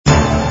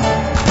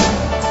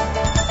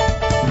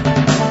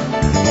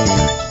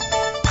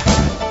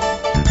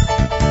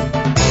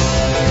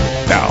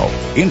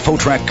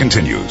InfoTrack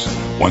continues.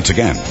 Once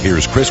again,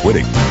 here's Chris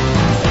Whitting.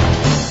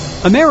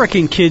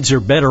 American kids are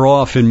better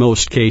off in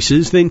most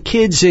cases than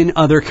kids in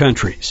other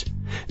countries.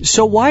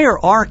 So why are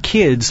our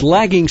kids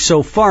lagging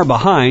so far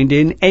behind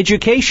in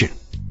education?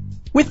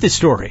 With the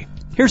story,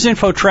 here's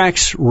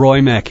InfoTrack's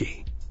Roy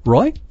Mackey.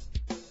 Roy?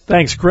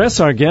 Thanks, Chris.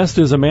 Our guest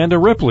is Amanda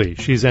Ripley.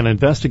 She's an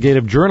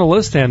investigative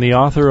journalist and the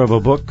author of a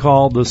book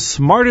called The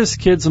Smartest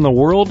Kids in the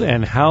World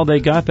and How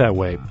They Got That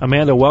Way.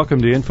 Amanda, welcome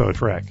to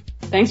InfoTrack.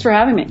 Thanks for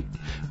having me.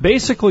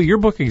 Basically, your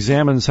book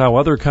examines how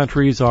other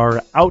countries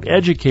are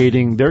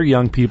out-educating their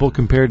young people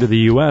compared to the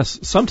U.S.,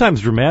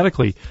 sometimes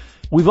dramatically.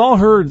 We've all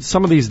heard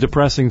some of these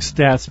depressing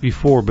stats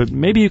before, but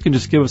maybe you can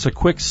just give us a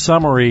quick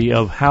summary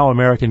of how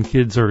American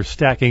kids are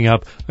stacking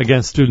up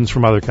against students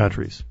from other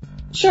countries.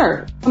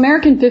 Sure.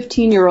 American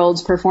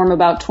 15-year-olds perform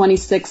about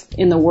 26th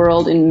in the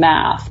world in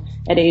math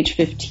at age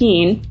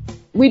 15.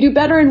 We do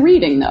better in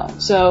reading, though,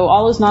 so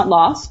all is not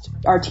lost.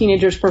 Our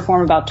teenagers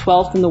perform about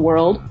 12th in the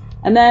world.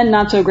 And then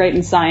not so great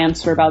in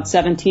science. We're about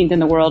 17th in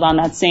the world on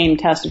that same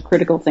test of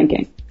critical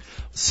thinking.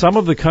 Some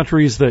of the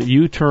countries that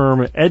you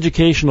term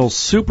educational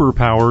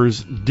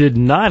superpowers did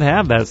not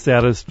have that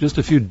status just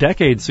a few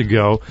decades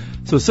ago.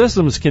 So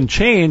systems can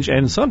change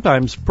and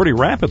sometimes pretty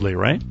rapidly,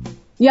 right?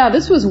 Yeah,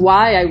 this was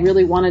why I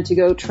really wanted to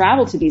go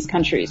travel to these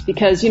countries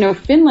because,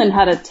 Finland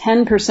had a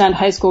 10%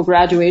 high school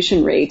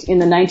graduation rate in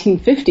the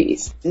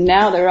 1950s.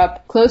 Now they're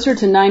up closer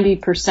to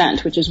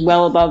 90%, which is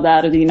well above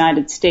that of the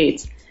United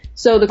States.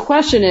 So the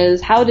question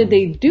is, how did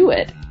they do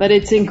it? But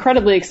it's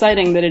incredibly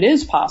exciting that it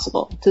is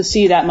possible to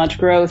see that much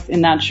growth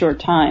in that short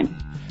time.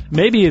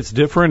 Maybe it's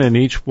different in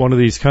each one of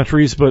these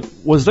countries, but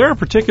was there a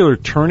particular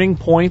turning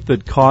point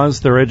that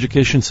caused their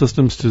education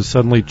systems to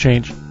suddenly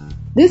change?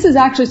 This is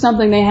actually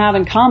something they have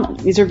in common.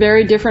 These are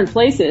very different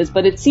places,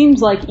 but it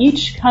seems like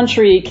each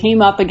country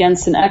came up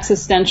against an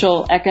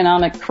existential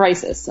economic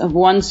crisis of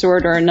one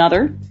sort or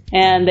another,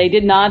 and they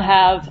did not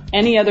have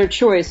any other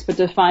choice but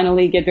to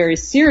finally get very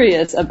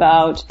serious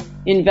about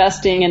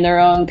investing in their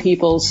own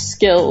people's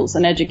skills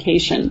and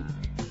education.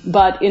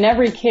 But in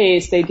every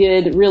case, they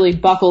did really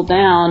buckle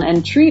down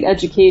and treat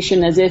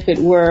education as if it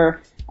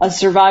were a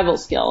survival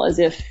skill, as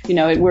if,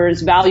 it were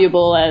as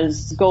valuable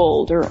as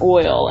gold or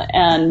oil.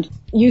 And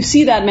you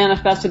see that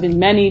manifested in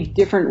many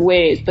different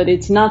ways, but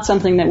it's not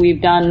something that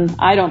we've done,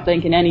 I don't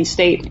think, in any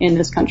state in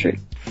this country.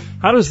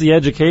 How does the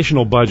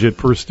educational budget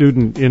per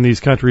student in these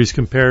countries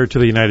compare to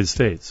the United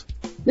States?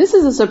 This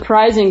is a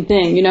surprising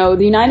thing. The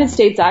United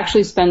States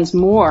actually spends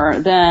more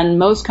than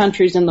most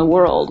countries in the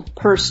world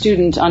per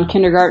student on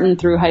kindergarten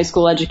through high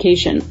school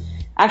education.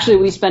 Actually,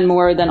 we spend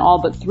more than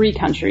all but 3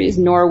 countries,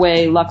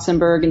 Norway,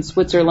 Luxembourg, and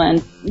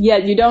Switzerland.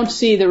 Yet you don't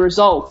see the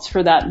results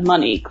for that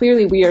money.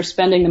 Clearly, we are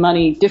spending the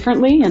money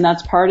differently, and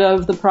that's part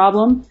of the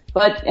problem.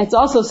 But it's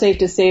also safe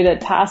to say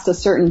that past a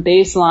certain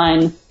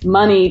baseline,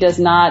 money does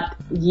not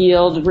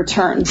yield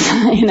returns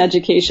in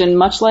education,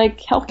 much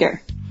like healthcare.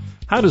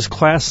 How does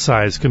class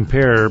size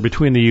compare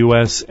between the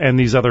U.S. and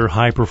these other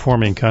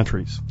high-performing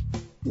countries?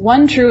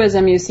 One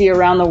truism you see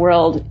around the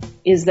world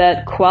is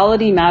that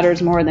quality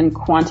matters more than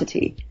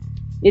quantity.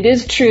 It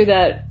is true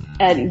that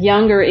at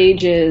younger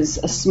ages,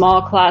 a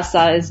small class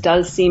size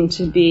does seem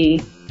to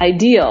be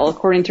ideal,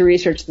 according to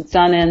research that's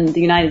done in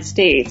the United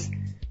States.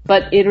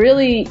 But it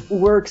really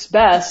works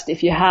best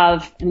if you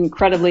have an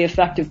incredibly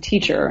effective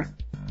teacher.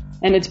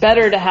 And it's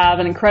better to have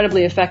an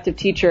incredibly effective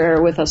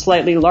teacher with a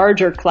slightly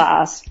larger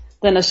class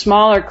than a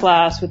smaller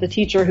class with a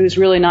teacher who's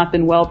really not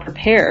been well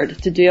prepared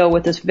to deal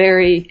with this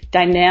very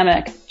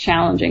dynamic,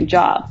 challenging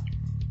job.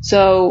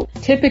 So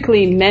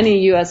typically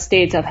many U.S.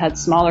 states have had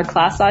smaller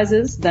class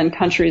sizes than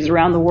countries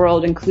around the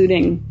world,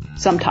 including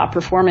some top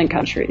performing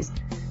countries.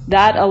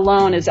 That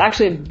alone is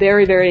actually a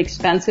very, very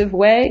expensive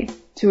way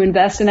to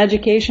invest in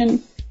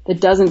education that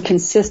doesn't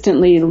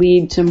consistently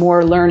lead to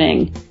more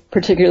learning,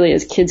 particularly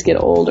as kids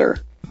get older.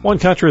 One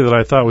country that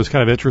I thought was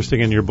kind of interesting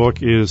in your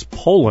book is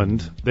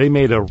Poland. They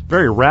made a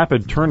very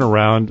rapid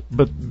turnaround,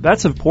 but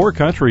that's a poor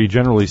country,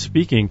 generally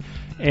speaking.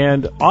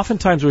 And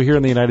oftentimes we hear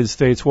in the United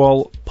States,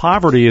 well,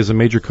 poverty is a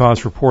major cause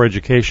for poor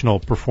educational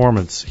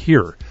performance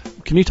here.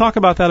 Can you talk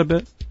about that a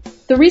bit?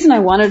 The reason I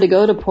wanted to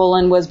go to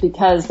Poland was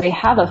because they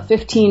have a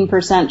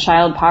 15%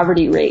 child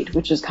poverty rate,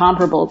 which is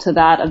comparable to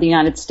that of the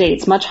United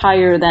States, much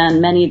higher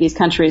than many of these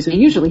countries we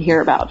usually hear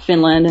about,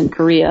 Finland and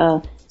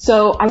Korea.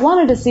 So I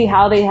wanted to see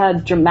how they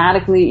had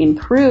dramatically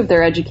improved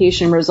their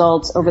education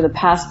results over the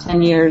past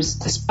 10 years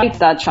despite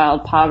that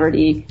child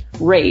poverty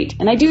rate.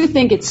 And I do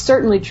think it's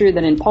certainly true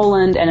that in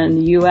Poland and in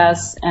the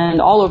U.S. and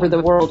all over the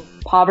world,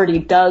 poverty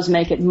does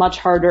make it much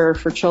harder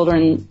for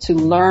children to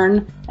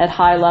learn at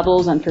high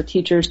levels and for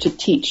teachers to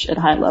teach at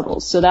high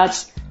levels. So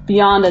that's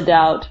beyond a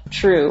doubt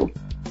true.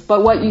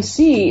 But what you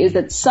see is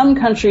that some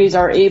countries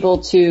are able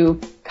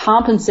to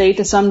compensate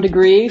to some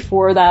degree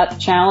for that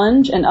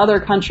challenge, and other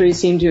countries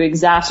seem to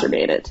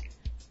exacerbate it.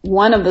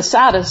 One of the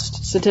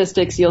saddest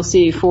statistics you'll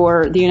see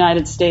for the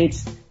United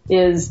States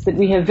is that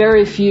we have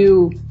very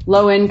few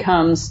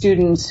low-income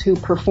students who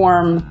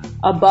perform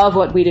above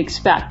what we'd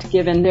expect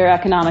given their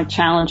economic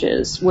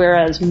challenges,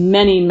 whereas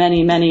many,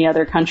 many, many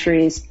other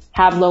countries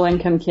have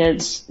low-income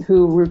kids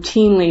who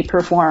routinely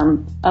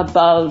perform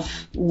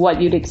above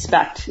what you'd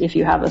expect if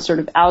you have a sort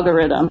of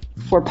algorithm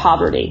for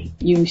poverty.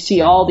 You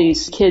see all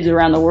these kids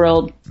around the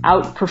world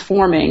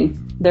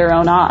outperforming their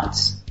own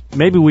odds.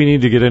 Maybe we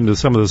need to get into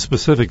some of the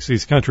specifics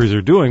these countries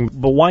are doing,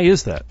 but why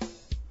is that?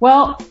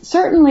 Well,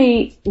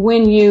 certainly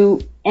when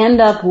you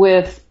end up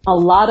with a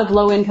lot of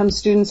low-income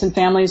students and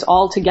families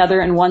all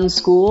together in one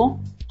school,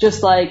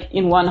 just like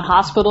in one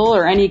hospital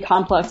or any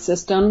complex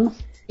system,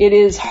 it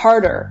is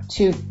harder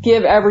to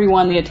give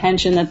everyone the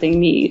attention that they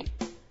need.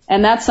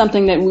 And that's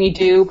something that we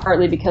do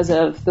partly because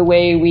of the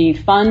way we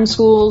fund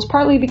schools,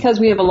 partly because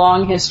we have a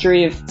long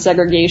history of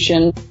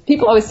segregation.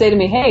 People always say to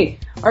me, hey,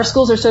 our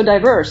schools are so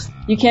diverse.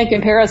 You can't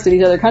compare us to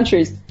these other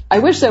countries. I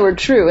wish that were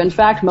true. In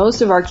fact,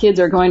 most of our kids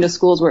are going to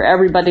schools where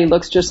everybody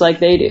looks just like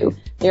they do.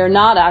 They are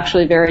not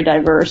actually very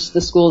diverse, the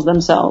schools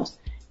themselves.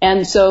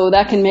 And so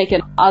that can make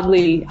it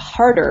oddly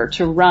harder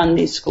to run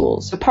these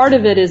schools. So part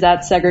of it is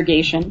that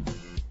segregation.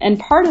 And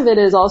part of it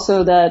is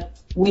also that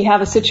we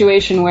have a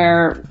situation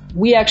where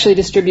we actually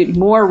distribute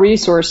more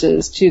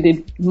resources to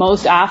the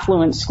most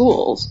affluent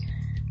schools.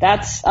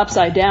 That's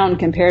upside down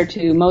compared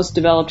to most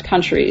developed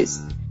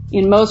countries.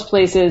 In most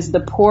places,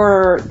 the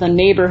poorer the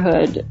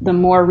neighborhood, the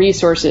more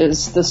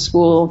resources the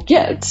school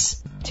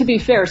gets. To be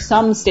fair,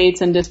 some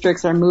states and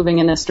districts are moving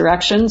in this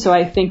direction, so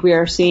I think we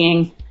are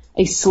seeing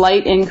a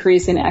slight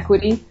increase in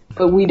equity,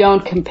 but we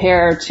don't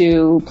compare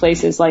to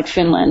places like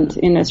Finland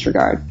in this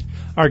regard.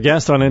 Our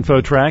guest on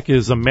InfoTrack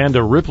is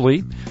Amanda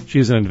Ripley.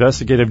 She's an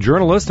investigative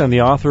journalist and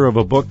the author of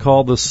a book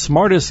called The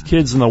Smartest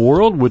Kids in the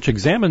World, which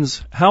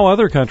examines how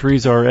other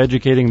countries are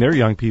educating their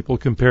young people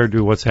compared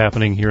to what's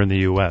happening here in the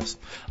U.S.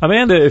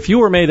 Amanda, if you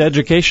were made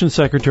education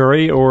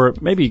secretary or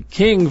maybe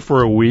king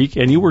for a week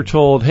and you were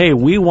told, hey,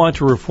 we want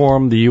to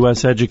reform the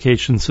U.S.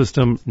 education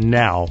system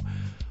now,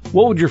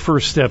 what would your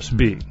first steps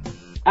be?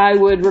 I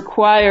would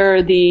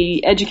require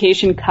the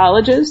education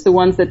colleges, the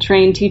ones that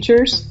train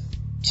teachers,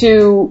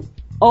 to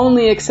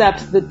only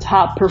accept the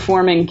top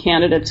performing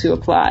candidates who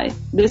apply.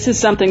 This is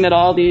something that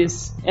all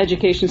these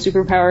education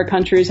superpower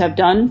countries have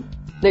done.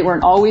 They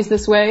weren't always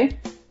this way,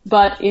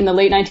 but in the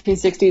late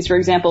 1960s, for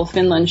example,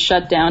 Finland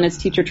shut down its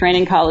teacher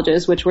training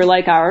colleges, which were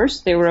like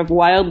ours. They were of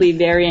wildly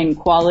varying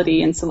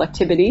quality and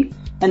selectivity,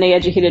 and they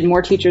educated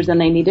more teachers than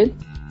they needed.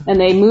 And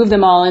they moved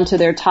them all into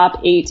their top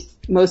 8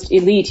 most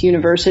elite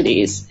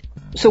universities.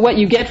 So what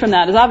you get from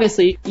that is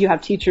obviously you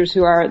have teachers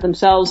who are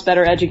themselves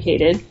better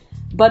educated,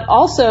 but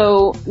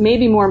also,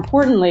 maybe more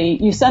importantly,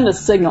 you send a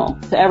signal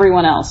to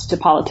everyone else, to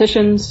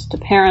politicians, to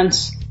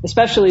parents,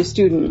 especially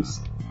students,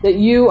 that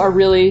you are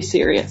really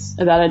serious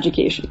about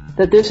education,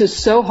 that this is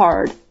so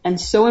hard and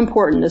so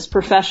important, this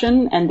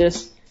profession and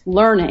this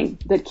learning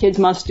that kids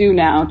must do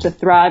now to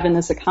thrive in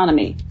this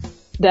economy,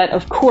 that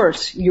of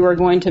course you are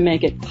going to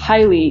make it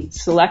highly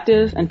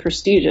selective and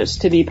prestigious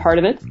to be part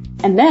of it.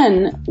 And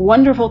then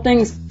wonderful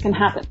things can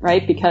happen,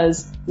 right?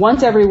 Because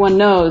once everyone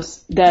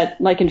knows that,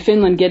 like in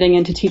Finland, getting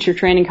into teacher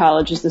training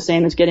college is the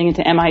same as getting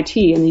into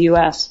MIT in the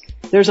US,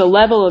 there's a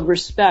level of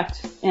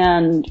respect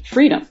and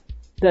freedom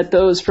that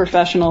those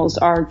professionals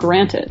are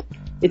granted.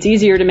 It's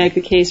easier to make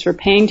the case for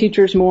paying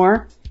teachers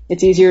more.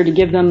 It's easier to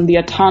give them the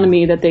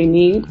autonomy that they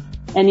need.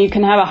 And you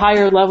can have a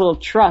higher level of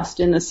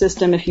trust in the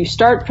system if you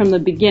start from the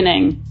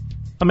beginning.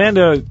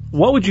 Amanda,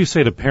 what would you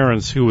say to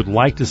parents who would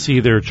like to see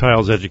their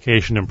child's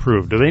education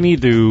improved? Do they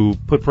need to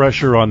put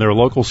pressure on their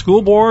local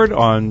school board,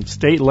 on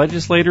state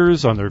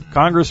legislators, on their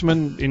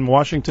congressmen in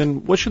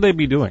Washington? What should they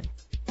be doing?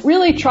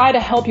 Really try to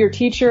help your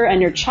teacher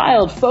and your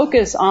child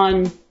focus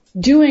on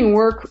doing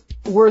work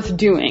worth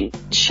doing,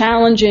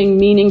 challenging,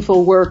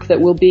 meaningful work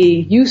that will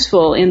be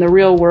useful in the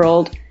real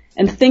world,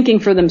 and thinking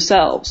for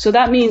themselves. So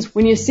that means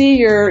when you see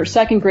your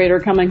second grader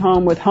coming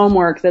home with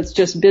homework that's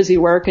just busy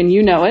work and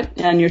you know it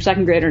and your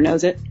second grader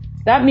knows it,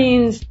 that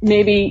means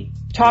maybe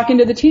talking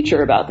to the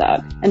teacher about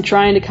that and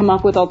trying to come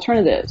up with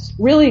alternatives,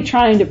 really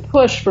trying to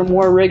push for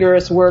more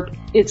rigorous work.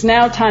 It's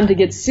now time to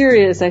get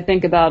serious, I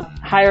think, about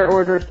higher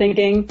order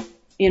thinking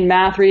in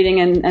math, reading,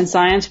 and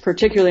science,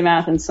 particularly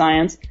math and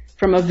science,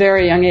 from a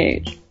very young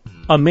age.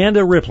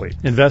 Amanda Ripley,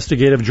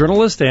 investigative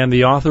journalist and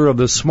the author of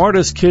The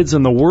Smartest Kids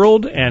in the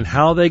World and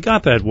How They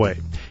Got That Way.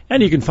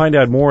 And you can find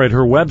out more at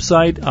her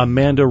website,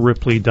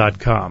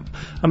 amandaripley.com.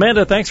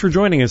 Amanda, thanks for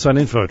joining us on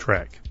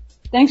InfoTrack.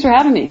 Thanks for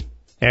having me.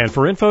 And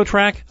for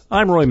InfoTrack,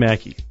 I'm Roy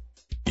Mackey.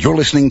 You're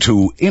listening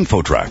to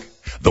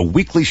InfoTrack, the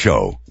weekly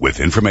show with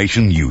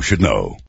information you should know.